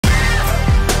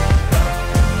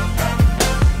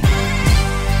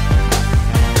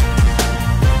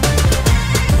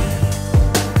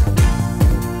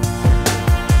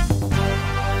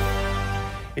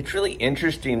It's really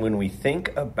interesting when we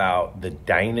think about the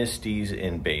dynasties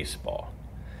in baseball.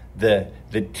 The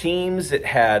teams that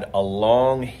had a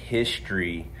long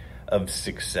history of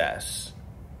success,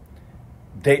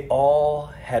 they all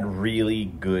had really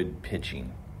good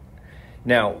pitching.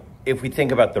 Now, if we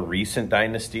think about the recent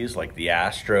dynasties, like the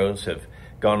Astros have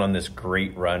gone on this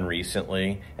great run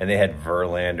recently, and they had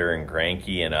Verlander and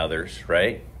Greinke and others,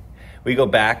 right? We go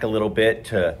back a little bit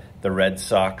to the Red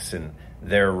Sox and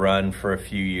their run for a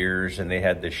few years, and they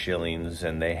had the Schillings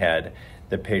and they had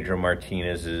the Pedro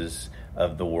Martinez's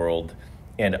of the world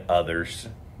and others.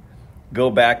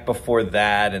 Go back before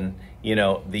that, and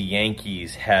the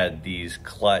Yankees had these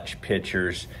clutch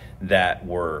pitchers that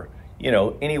were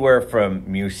anywhere from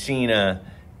Mussina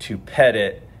to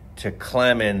Pettit to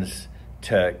Clemens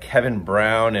to Kevin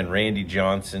Brown and Randy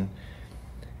Johnson.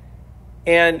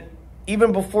 And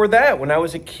even before that, when I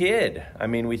was a kid,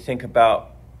 we think about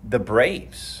the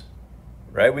Braves,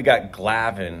 right? We got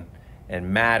Glavine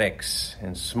and Maddox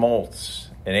and Smoltz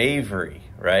and Avery,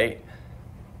 right?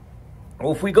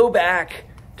 Well, if we go back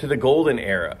to the golden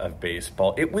era of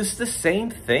baseball, it was the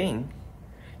same thing.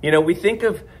 I think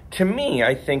of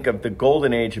the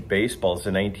golden age of baseball as the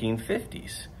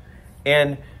 1950s.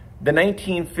 And the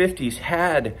 1950s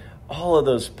had all of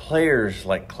those players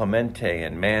like Clemente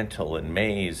and Mantle and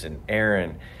Mays and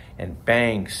Aaron and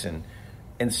Banks and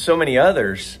so many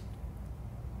others.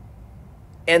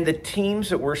 And the teams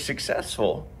that were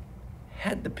successful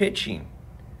had the pitching.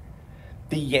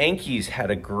 The Yankees had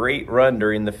a great run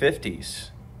during the 50s.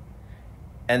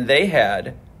 And they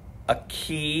had a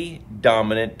key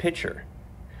dominant pitcher.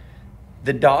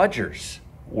 The Dodgers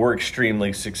were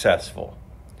extremely successful.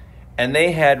 And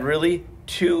they had really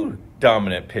two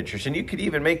dominant pitchers. And you could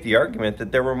even make the argument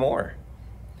that there were more.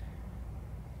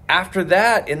 After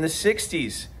that, in the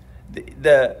 60s,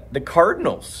 the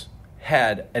Cardinals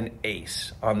had an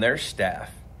ace on their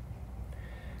staff.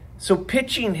 So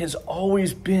pitching has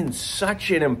always been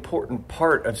such an important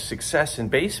part of success in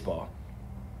baseball.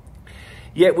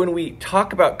 Yet when we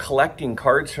talk about collecting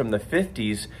cards from the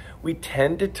 50s, we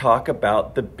tend to talk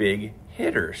about the big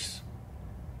hitters.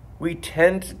 We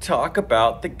tend to talk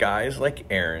about the guys like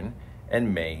Aaron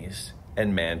and Mays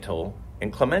and Mantle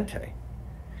and Clemente.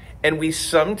 And we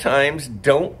sometimes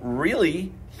don't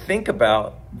really think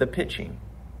about the pitching.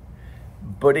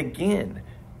 But again,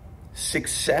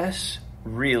 success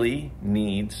really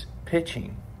needs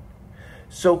pitching.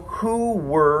 So who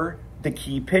were the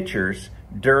key pitchers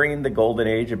during the golden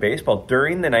age of baseball,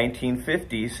 during the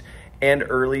 1950s and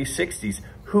early 60s?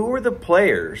 Who were the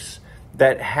players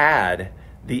that had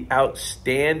the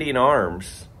outstanding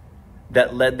arms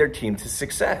that led their team to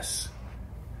success?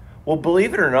 Well,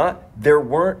 believe it or not, there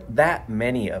weren't that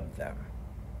many of them.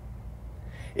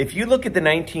 If you look at the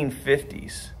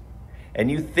 1950s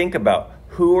and you think about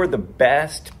who are the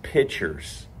best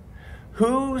pitchers,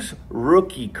 whose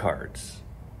rookie cards,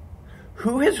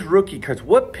 who has rookie cards,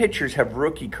 what pitchers have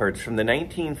rookie cards from the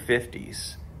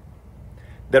 1950s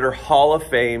that are Hall of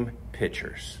Fame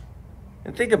pitchers?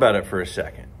 And think about it for a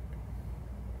second.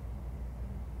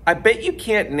 I bet you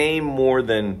can't name more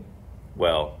than,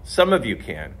 well, some of you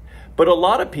can, but a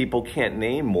lot of people can't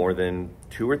name more than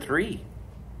 2 or 3.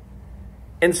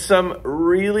 And some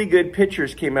really good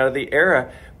pitchers came out of the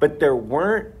era, but there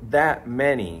weren't that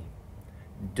many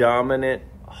dominant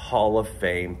Hall of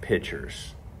Fame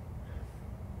pitchers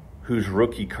whose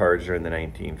rookie cards are in the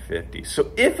 1950s.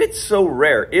 So if it's so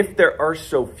rare, if there are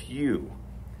so few,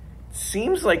 it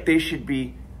seems like they should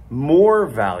be more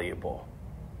valuable,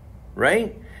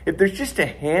 right? If there's just a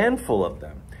handful of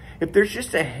them, if there's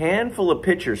just a handful of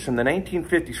pitchers from the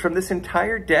 1950s, from this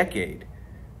entire decade,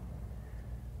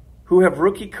 who have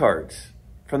rookie cards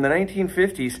from the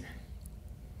 1950s,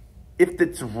 if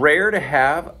it's rare to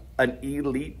have an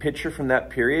elite pitcher from that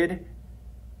period,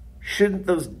 shouldn't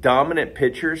those dominant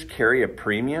pitchers carry a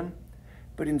premium?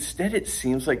 But instead it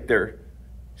seems like they're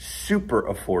super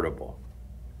affordable.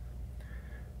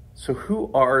 So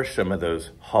who are some of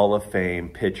those Hall of Fame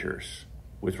pitchers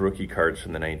with rookie cards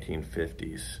from the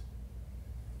 1950s?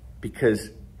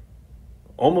 Because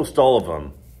almost all of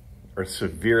them are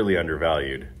severely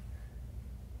undervalued.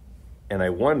 And I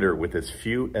wonder, with as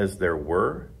few as there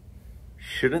were,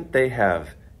 shouldn't they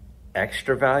have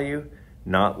extra value,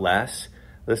 not less?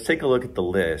 Let's take a look at the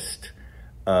list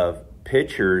of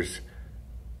pitchers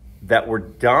that were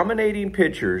dominating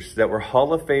pitchers, that were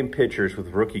Hall of Fame pitchers with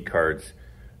rookie cards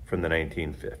from the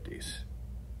 1950s.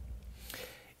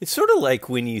 It's sort of like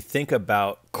when you think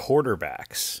about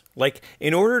quarterbacks. Like,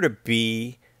 in order to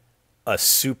be a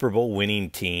Super Bowl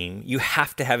winning team, you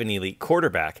have to have an elite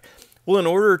quarterback. Well, in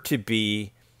order to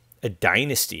be a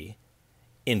dynasty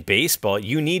in baseball,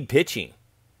 you need pitching.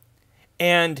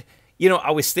 And,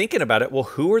 I was thinking about it. Well,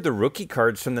 who are the rookie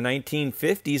cards from the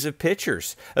 1950s of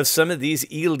pitchers, of some of these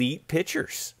elite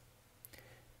pitchers?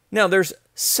 Now, there's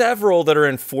several that are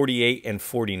in 48 and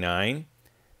 49,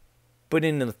 but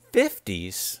in the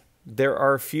 50s, there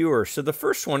are fewer. So the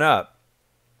first one up,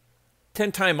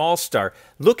 10-time All-Star.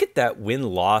 Look at that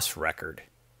win-loss record.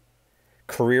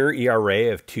 Career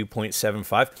ERA of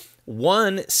 2.75.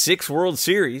 Won 6 World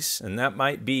Series, and that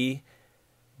might be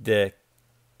the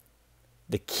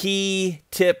key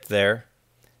tip there.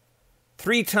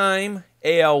 3-time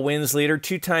AL wins leader,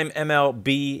 2-time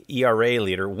MLB ERA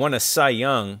leader, won a Cy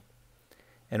Young,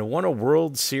 and won a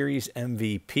World Series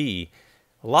MVP.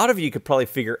 A lot of you could probably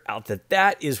figure out that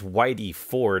that is Whitey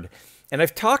Ford. And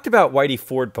I've talked about Whitey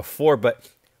Ford before, but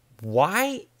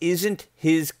why isn't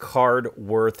his card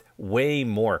worth way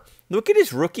more? Look at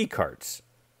his rookie cards.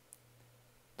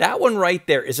 That one right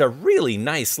there is a really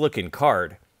nice looking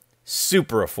card.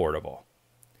 Super affordable.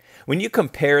 When you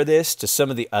compare this to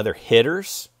some of the other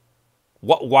hitters,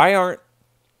 why aren't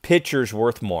pitchers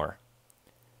worth more?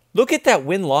 Look at that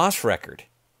win-loss record.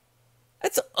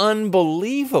 That's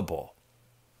unbelievable.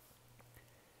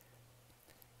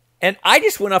 And I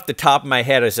just went off the top of my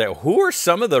head. I said, who are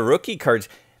some of the rookie cards?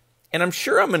 And I'm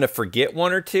sure I'm going to forget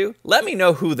one or two. Let me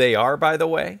know who they are, by the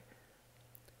way.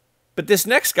 But this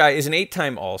next guy is an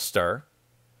 8-time All-Star.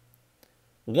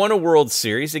 Won a World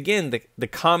Series. Again, the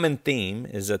common theme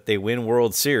is that they win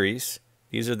World Series.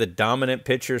 These are the dominant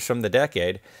pitchers from the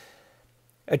decade.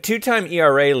 A 2-time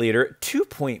ERA leader,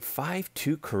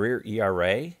 2.52 career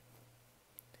ERA,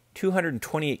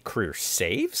 228 career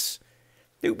saves.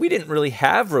 We didn't really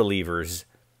have relievers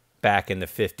back in the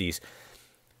 50s.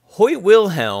 Hoyt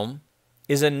Wilhelm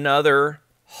is another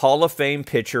Hall of Fame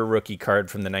pitcher rookie card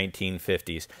from the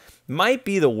 1950s. Might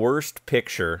be the worst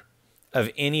picture of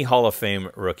any Hall of Fame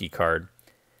rookie card.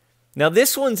 Now,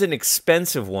 this one's an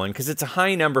expensive one because it's a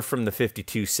high number from the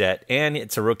 52 set, and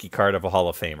it's a rookie card of a Hall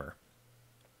of Famer.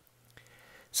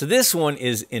 So this one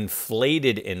is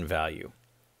inflated in value.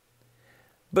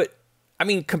 But, I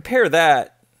mean, compare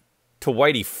that to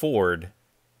Whitey Ford.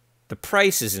 The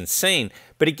price is insane.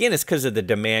 But again, it's because of the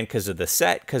demand, because of the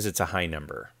set, because it's a high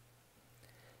number.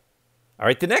 All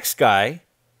right, the next guy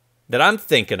that I'm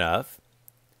thinking of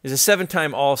is a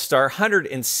 7-time All-Star,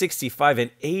 165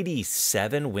 and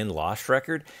 87 win-loss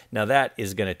record. Now that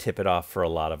is going to tip it off for a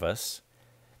lot of us.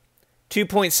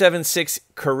 2.76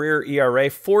 career ERA,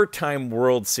 4-time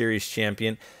World Series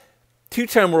champion,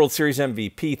 2-time World Series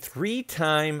MVP,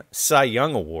 3-time Cy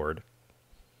Young Award.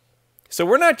 So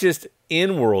we're not just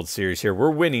in World Series here,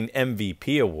 we're winning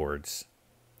MVP awards.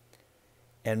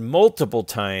 And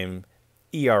multiple-time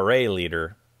ERA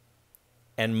leader,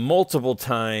 and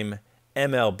multiple-time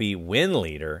MLB win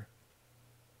leader,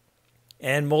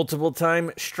 and multiple-time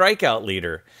strikeout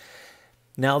leader.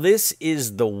 Now, this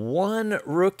is the one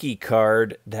rookie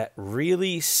card that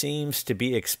really seems to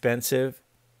be expensive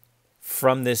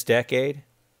from this decade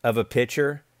of a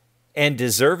pitcher, and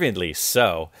deservedly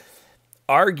so.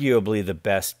 Arguably the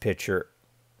best pitcher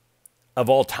of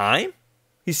all time.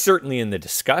 He's certainly in the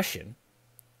discussion.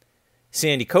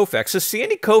 Sandy Koufax. So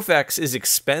Sandy Koufax is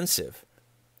expensive.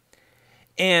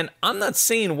 And I'm not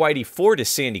saying Whitey Ford is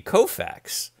Sandy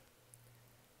Koufax,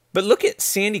 but look at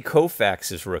Sandy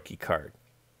Koufax's rookie card.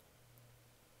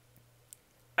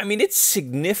 I mean, it's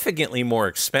significantly more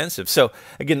expensive. So,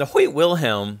 again, the Hoyt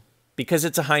Wilhelm, because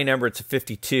it's a high number, it's a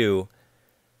 52,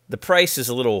 the price is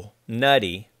a little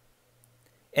nutty.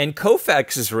 And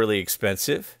Koufax is really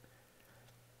expensive.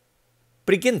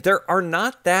 But again, there are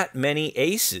not that many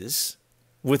aces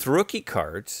with rookie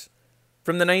cards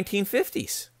from the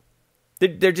 1950s.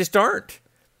 There just aren't.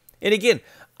 And again,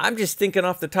 I'm just thinking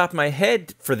off the top of my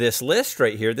head for this list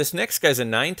right here. This next guy's a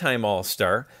 9-time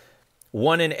All-Star,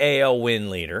 won an AL win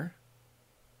leader,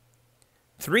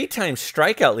 3-time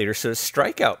strikeout leader, so a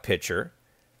strikeout pitcher.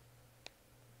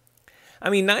 I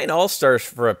mean, 9 All-Stars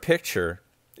for a pitcher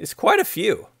is quite a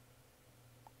few.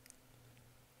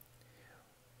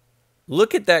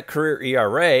 Look at that career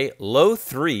ERA, low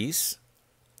 3s.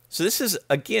 So this is,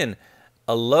 again,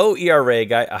 a low ERA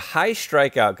guy, a high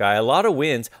strikeout guy, a lot of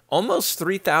wins, almost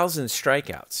 3,000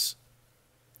 strikeouts.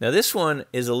 Now, this one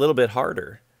is a little bit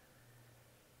harder.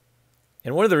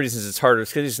 And one of the reasons it's harder is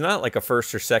because he's not like a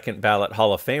first or second ballot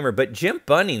Hall of Famer, but Jim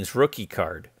Bunning's rookie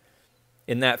card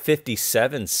in that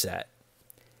 57 set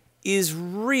is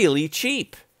really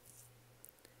cheap.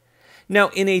 Now,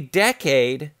 in a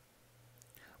decade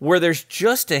where there's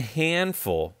just a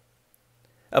handful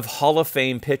of Hall of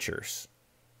Fame pitchers,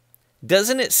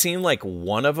 doesn't it seem like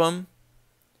one of them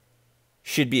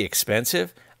should be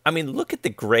expensive? I mean, look at the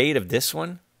grade of this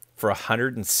one for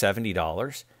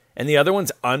 $170, and the other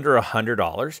one's under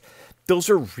 $100. Those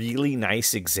are really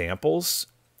nice examples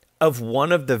of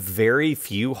one of the very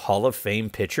few Hall of Fame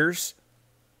pitchers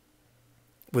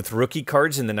with rookie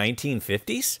cards in the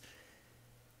 1950s.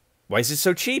 Why is it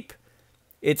so cheap?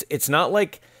 It's not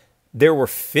like there were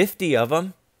 50 of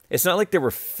them. It's not like there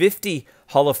were 50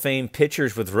 Hall of Fame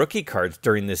pitchers with rookie cards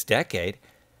during this decade.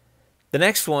 The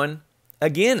next one,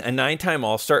 again, a 9-time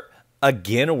All-Star,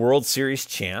 again a World Series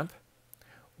champ,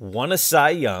 won a Cy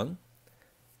Young,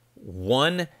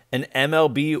 won an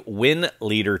MLB win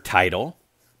leader title,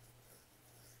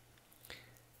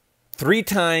 3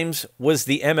 times was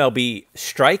the MLB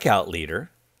strikeout leader.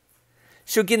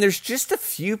 So again, there's just a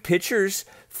few pitchers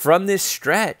from this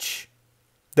stretch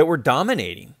that were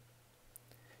dominating.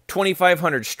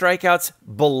 2,500 strikeouts,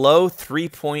 below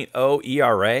 3.0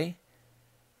 ERA.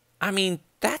 I mean,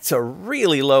 that's a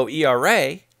really low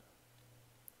ERA.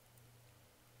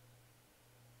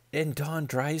 And Don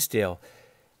Drysdale.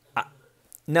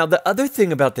 Now, the other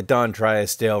thing about the Don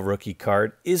Drysdale rookie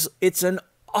card is it's an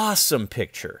awesome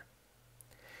picture.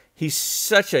 It's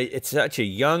such a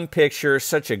young picture,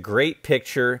 such a great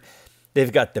picture.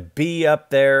 They've got the bee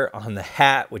up there on the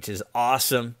hat, which is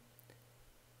awesome.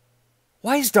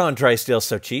 Why is Don Drysdale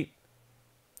so cheap?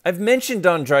 I've mentioned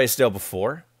Don Drysdale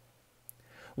before.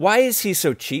 Why is he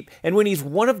so cheap? And when he's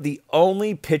one of the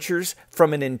only pitchers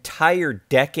from an entire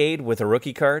decade with a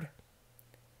rookie card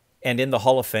and in the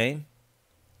Hall of Fame,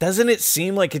 doesn't it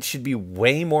seem like it should be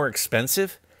way more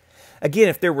expensive? Again,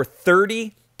 if there were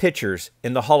 30 pitchers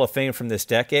in the Hall of Fame from this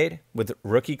decade with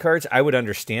rookie cards, I would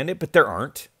understand it, but there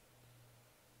aren't.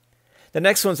 The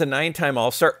next one's a 9-time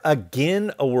All-Star,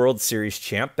 again a World Series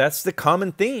champ. That's the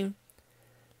common theme.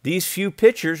 These few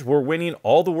pitchers were winning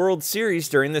all the World Series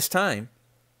during this time.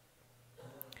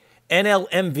 NL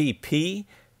MVP,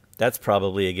 that's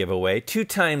probably a giveaway.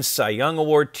 2-time Cy Young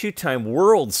Award, 2-time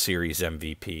World Series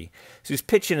MVP. So he's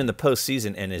pitching in the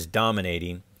postseason and is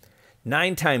dominating.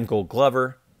 9-time Gold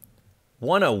Glover,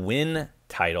 won a win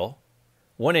title,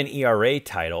 won an ERA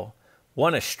title,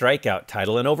 won a strikeout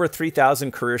title, and over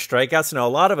 3,000 career strikeouts. Now, a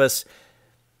lot of us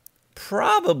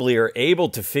probably are able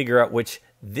to figure out which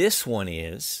this one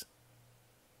is.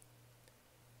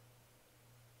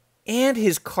 And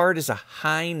his card is a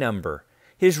high number.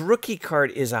 His rookie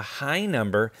card is a high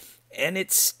number, and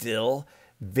it's still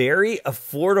very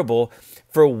affordable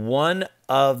for one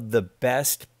of the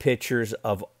best pitchers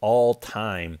of all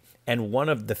time and one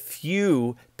of the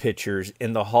few pitchers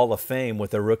in the Hall of Fame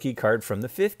with a rookie card from the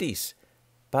 50s,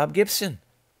 Bob Gibson.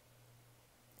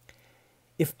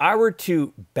 If I were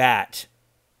to bat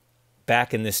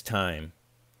back in this time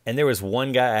and there was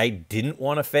one guy I didn't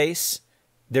want to face,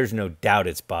 there's no doubt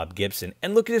it's Bob Gibson.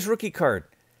 And look at his rookie card.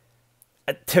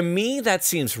 To me, that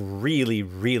seems really,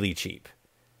 really cheap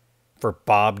for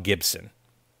Bob Gibson.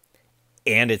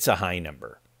 And it's a high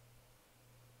number.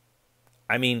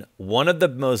 I mean, one of the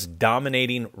most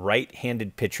dominating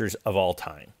right-handed pitchers of all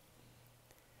time.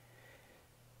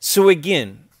 So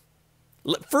again,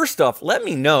 first off, let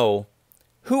me know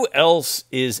who else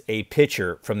is a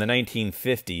pitcher from the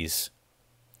 1950s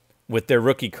with their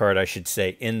rookie card, I should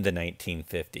say, in the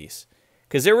 1950s.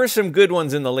 Because there were some good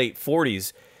ones in the late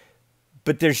 40s,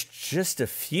 but there's just a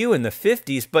few in the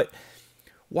 50s. But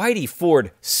Whitey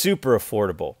Ford, super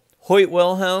affordable. Hoyt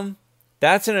Wilhelm,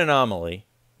 that's an anomaly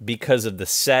because of the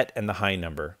set and the high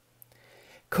number.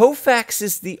 Koufax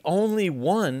is the only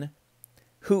one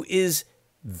who is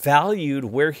valued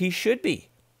where he should be.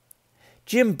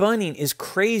 Jim Bunning is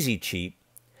crazy cheap.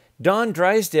 Don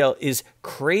Drysdale is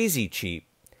crazy cheap.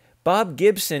 Bob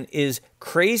Gibson is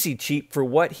crazy cheap for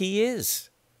what he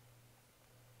is.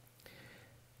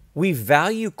 We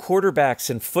value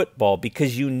quarterbacks in football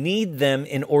because you need them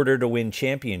in order to win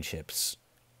championships.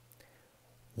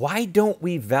 Why don't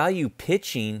we value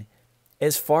pitching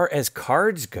as far as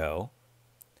cards go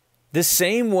the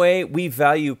same way we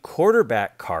value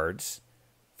quarterback cards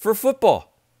for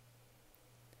football?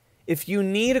 If you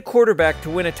need a quarterback to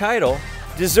win a title,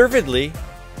 deservedly,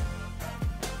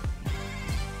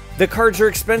 the cards are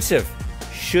expensive.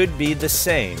 Should be the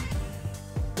same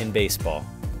in baseball.